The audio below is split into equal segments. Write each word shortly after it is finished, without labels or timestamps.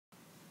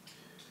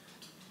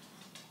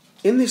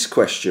In this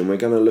question we're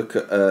going to look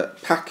at a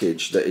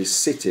package that is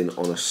sitting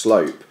on a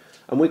slope,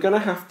 and we're going to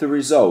have to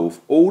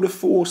resolve all the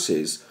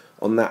forces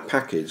on that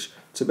package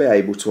to be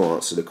able to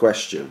answer the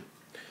question.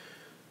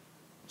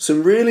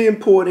 Some really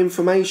important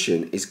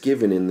information is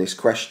given in this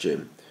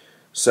question,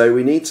 so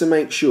we need to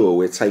make sure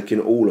we're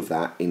taking all of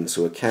that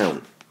into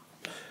account.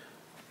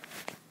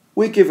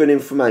 We're given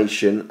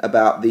information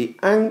about the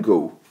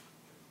angle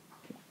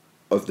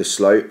of the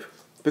slope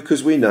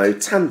because we know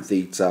tan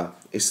theta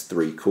is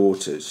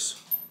 3/4.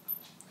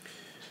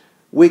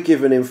 We're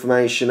given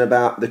information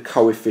about the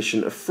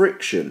coefficient of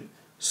friction,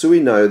 so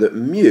we know that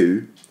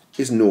mu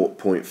is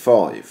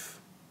 0.5.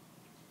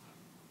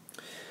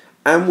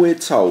 And we're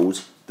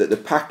told that the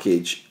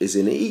package is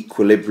in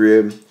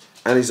equilibrium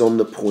and is on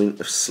the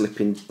point of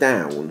slipping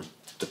down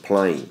the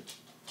plane.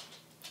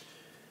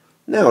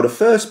 Now, the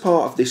first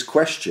part of this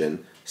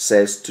question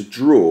says to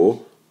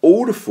draw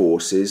all the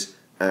forces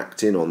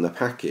acting on the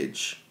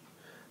package.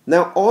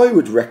 Now, I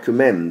would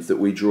recommend that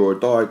we draw a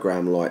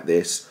diagram like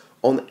this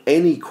on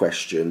any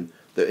question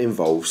that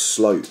involves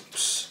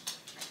slopes.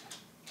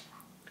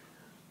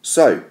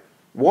 So,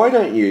 why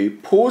don't you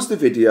pause the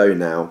video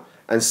now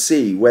and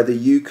see whether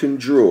you can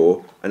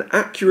draw an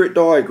accurate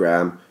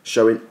diagram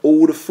showing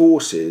all the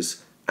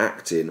forces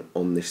acting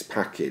on this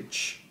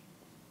package.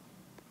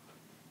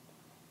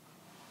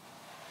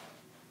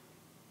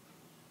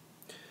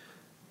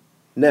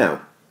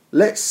 Now,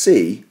 let's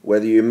see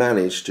whether you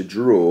manage to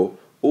draw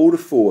all the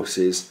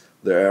forces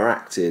that are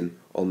acting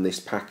on this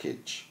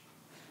package.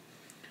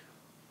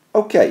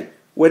 Okay,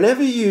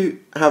 whenever you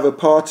have a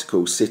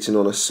particle sitting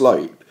on a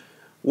slope,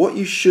 what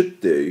you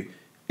should do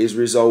is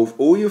resolve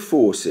all your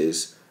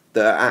forces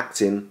that are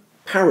acting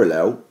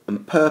parallel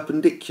and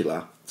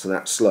perpendicular to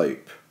that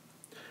slope.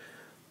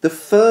 The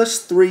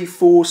first three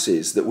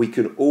forces that we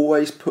can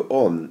always put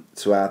on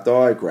to our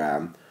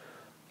diagram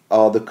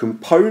are the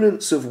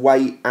components of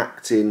weight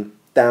acting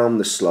down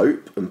the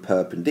slope and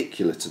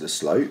perpendicular to the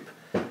slope,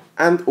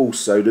 and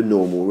also the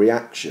normal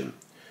reaction.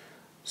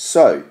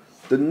 So,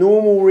 the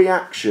normal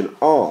reaction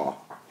R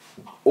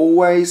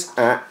always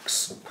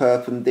acts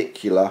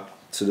perpendicular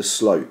to the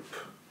slope.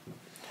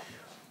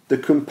 The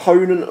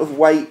component of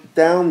weight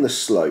down the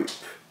slope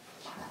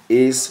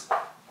is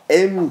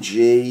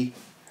mg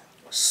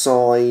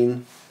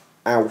sine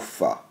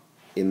alpha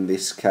in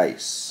this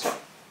case.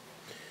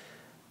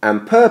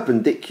 And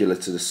perpendicular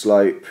to the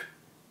slope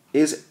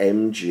is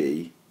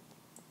mg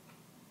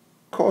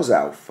cos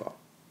alpha.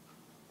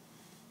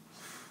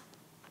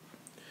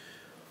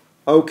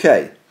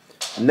 Okay,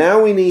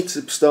 now we need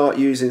to start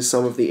using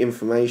some of the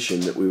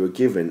information that we were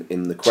given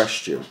in the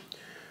question.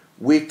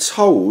 We're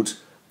told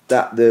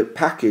that the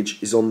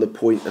package is on the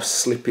point of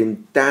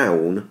slipping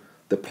down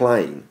the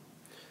plane.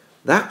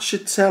 That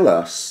should tell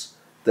us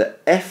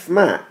that F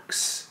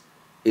max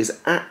is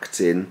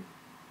acting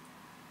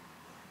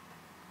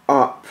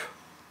up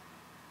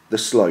the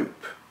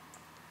slope.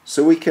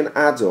 So we can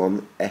add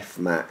on F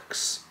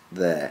max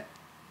there.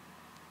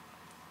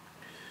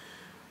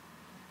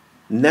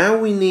 Now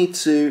we need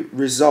to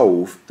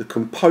resolve the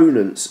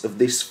components of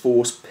this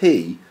force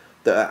P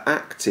that are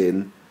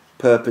acting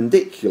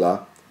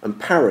perpendicular and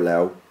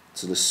parallel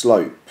to the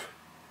slope.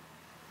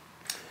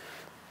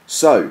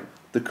 So,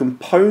 the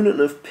component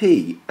of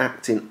P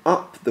acting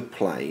up the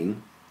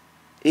plane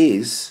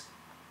is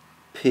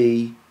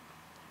P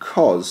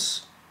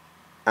cos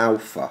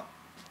alpha.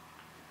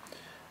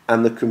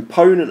 And the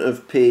component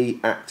of P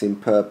acting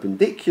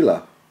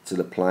perpendicular to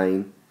the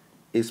plane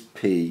is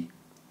P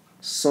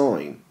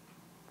sine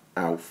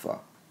alpha.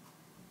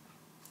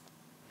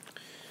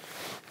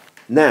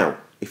 Now,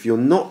 if you're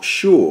not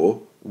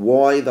sure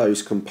why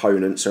those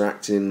components are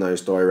acting in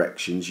those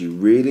directions, you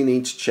really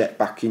need to check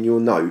back in your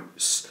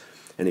notes,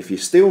 and if you're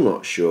still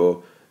not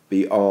sure,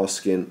 be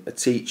asking a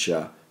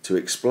teacher to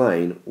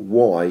explain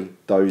why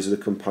those are the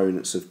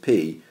components of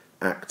P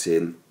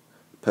acting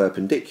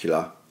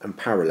perpendicular and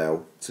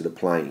parallel to the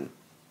plane.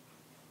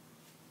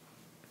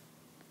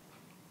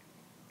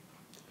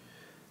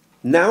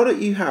 Now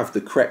that you have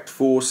the correct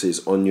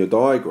forces on your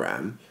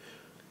diagram,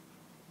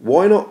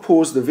 why not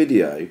pause the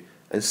video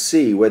and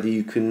see whether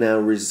you can now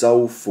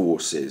resolve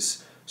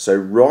forces. So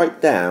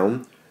write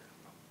down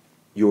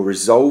your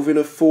resolving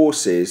of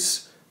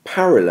forces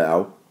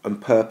parallel and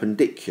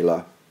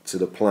perpendicular to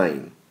the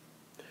plane.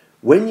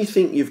 When you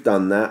think you've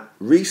done that,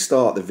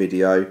 restart the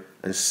video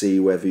and see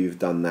whether you've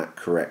done that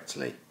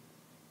correctly.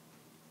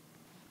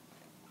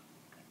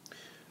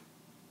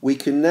 We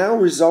can now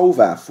resolve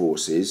our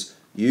forces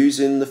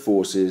using the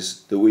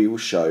forces that we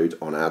showed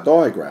on our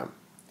diagram.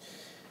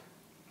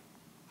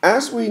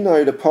 As we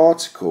know the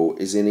particle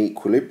is in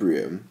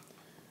equilibrium,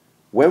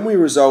 when we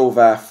resolve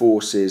our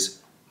forces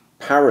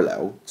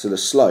parallel to the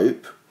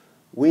slope,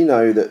 we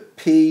know that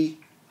P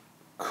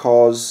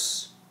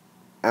cos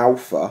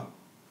alpha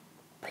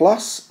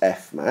plus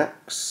F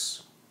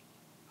max,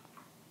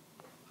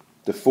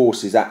 the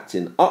forces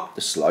acting up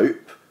the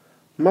slope,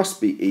 must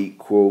be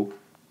equal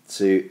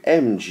to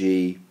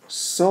mg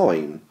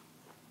sine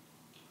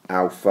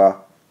alpha,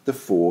 the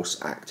force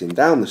acting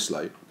down the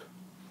slope.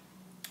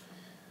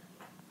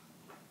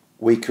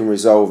 we can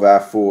resolve our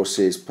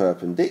forces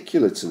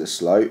perpendicular to the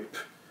slope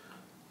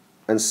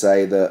and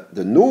say that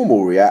the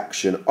normal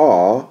reaction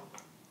R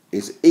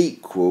is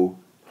equal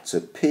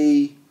to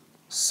P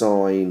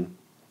sine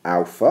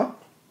alpha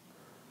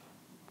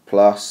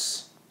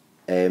plus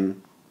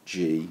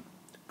mg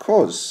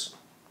cos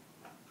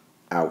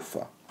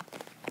alpha.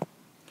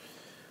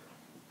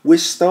 We're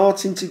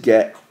starting to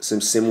get some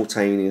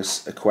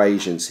simultaneous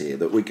equations here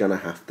that we're going to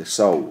have to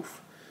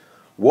solve.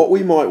 What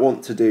we might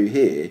want to do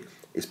here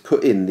is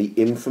put in the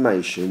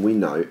information we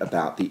know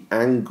about the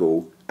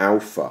angle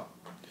alpha.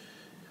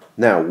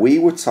 Now, we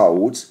were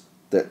told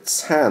that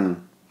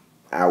tan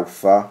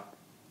alpha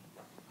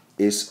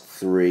is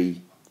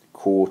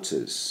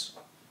 3/4.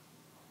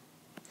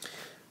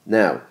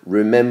 Now,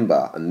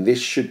 remember, and this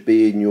should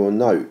be in your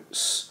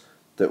notes,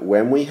 that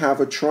when we have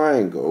a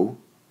triangle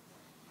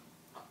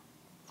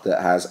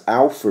that has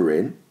alpha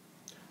in,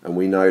 and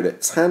we know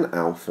that tan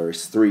alpha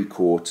is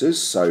 3/4,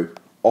 so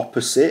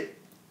opposite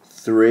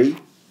 3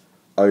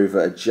 over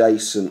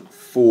adjacent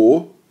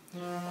 4,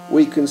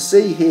 we can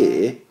see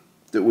here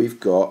that we've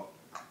got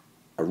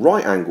a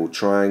right angled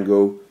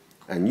triangle,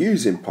 and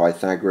using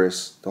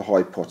Pythagoras, the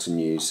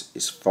hypotenuse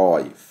is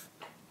 5.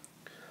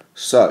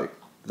 So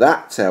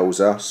that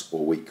tells us,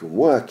 or we can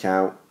work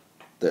out,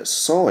 that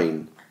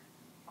sine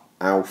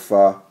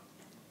alpha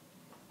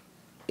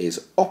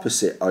is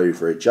opposite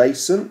over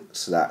adjacent,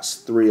 so that's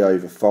 3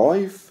 over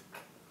 5,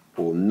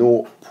 or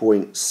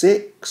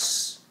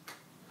 0.6,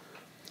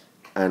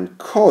 and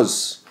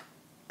cos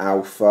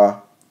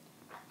alpha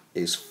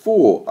is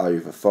 4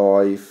 over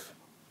 5,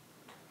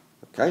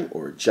 okay,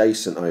 or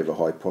adjacent over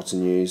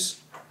hypotenuse,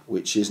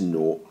 which is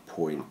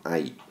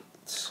 0.8.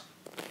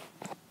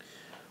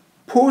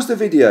 Pause the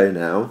video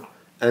now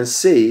and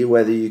see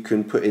whether you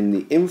can put in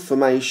the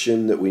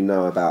information that we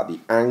know about the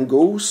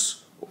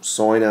angles, or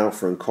sine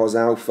alpha and cos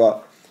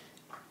alpha,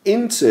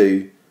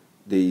 into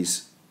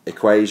these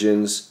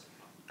equations,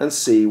 and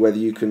see whether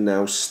you can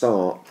now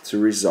start to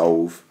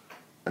resolve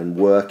and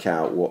work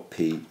out what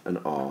P and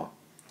R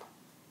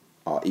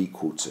are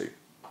equal to.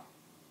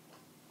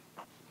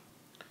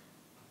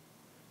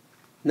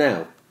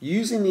 Now,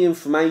 using the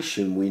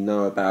information we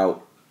know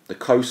about the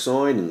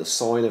cosine and the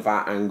sine of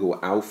our angle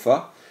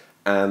alpha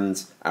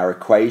and our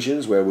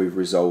equations where we've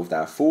resolved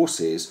our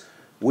forces,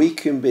 we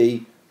can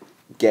be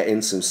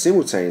getting some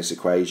simultaneous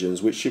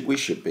equations which we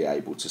should be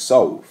able to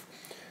solve.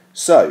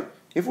 So,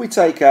 if we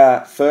take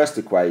our first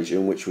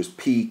equation, which was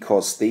P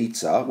cos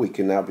theta, we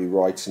can now be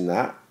writing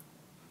that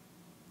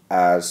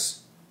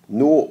as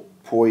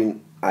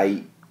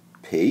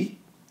 0.8p,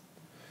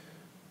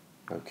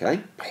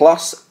 okay,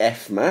 plus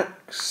F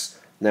max.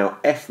 Now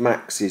F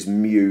max is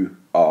mu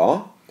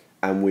r,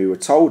 and we were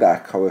told our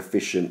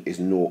coefficient is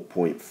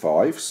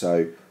 0.5,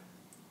 so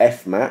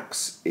F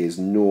max is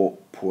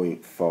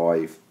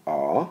 0.5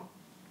 r,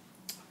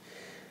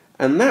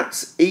 and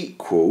that's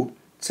equal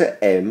to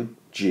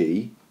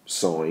mg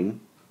sine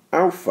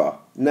alpha.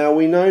 Now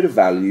we know the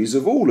values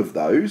of all of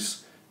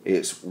those.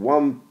 It's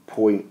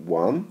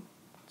 1.1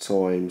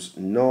 times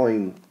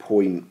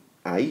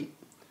 9.8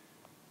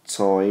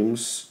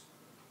 times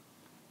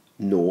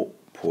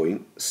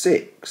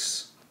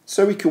 0.6.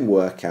 So we can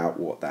work out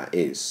what that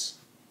is.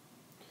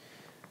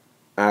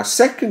 Our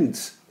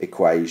second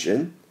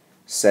equation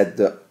said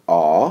that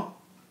R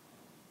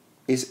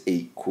is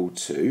equal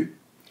to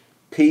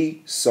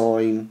P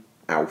sine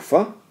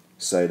alpha,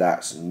 so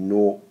that's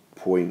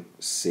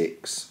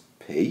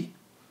 0.6p,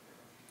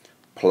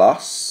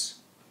 plus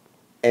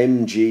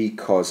mg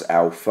cos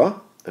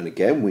alpha, and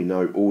again we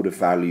know all the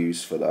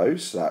values for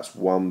those, so that's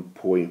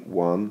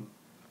 1.1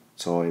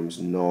 times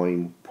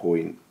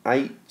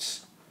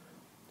 9.8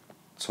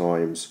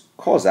 times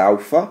cos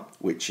alpha,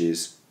 which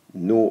is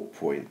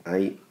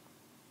 0.8.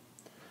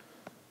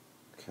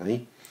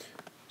 Okay,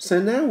 so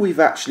now we've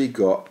actually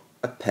got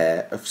a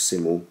pair of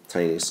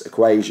simultaneous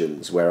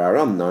equations where our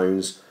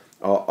unknowns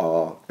are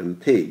R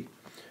and P.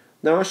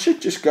 Now I should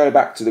just go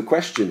back to the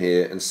question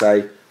here and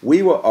say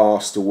we were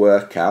asked to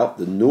work out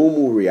the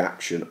normal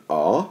reaction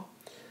R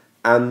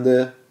and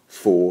the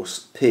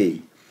force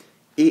P.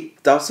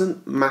 It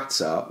doesn't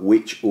matter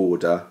which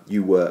order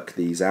you work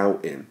these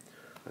out in,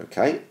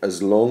 okay,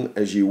 as long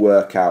as you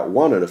work out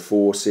one of the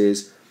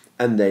forces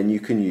and then you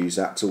can use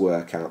that to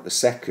work out the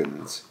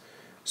second.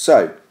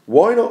 So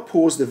why not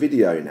pause the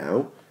video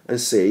now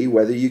and see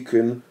whether you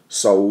can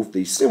solve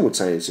these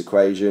simultaneous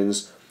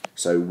equations.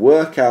 So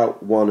work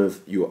out one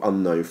of your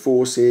unknown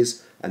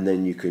forces and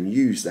then you can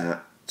use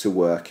that to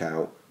work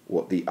out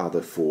what the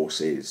other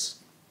force is.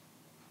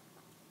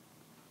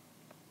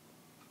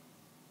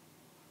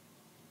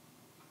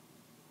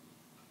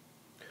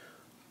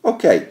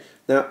 Okay,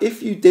 now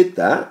if you did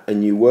that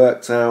and you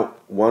worked out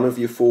one of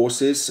your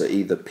forces, so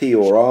either P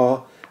or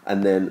R,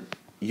 and then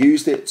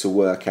used it to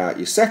work out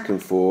your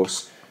second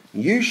force,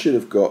 you should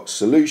have got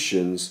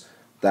solutions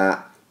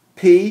that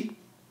P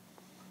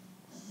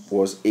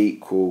was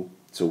equal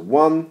to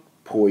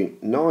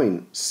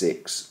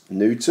 1.96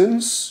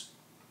 newtons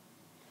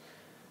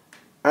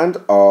and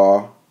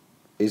R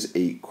is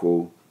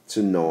equal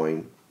to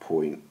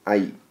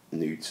 9.8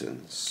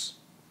 newtons.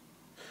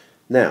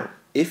 Now,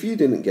 if you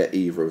didn't get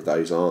either of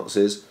those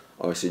answers,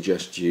 I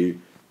suggest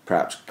you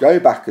perhaps go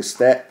back a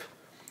step,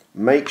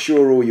 make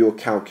sure all your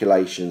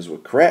calculations were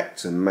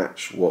correct and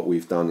match what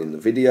we've done in the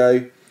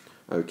video,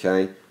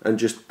 okay, and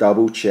just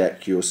double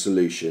check your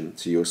solution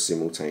to your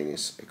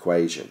simultaneous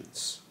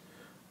equations.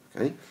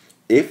 Okay.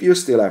 If you're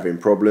still having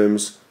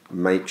problems,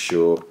 make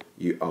sure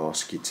you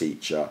ask your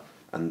teacher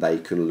and they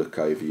can look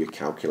over your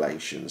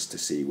calculations to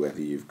see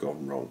whether you've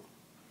gone wrong.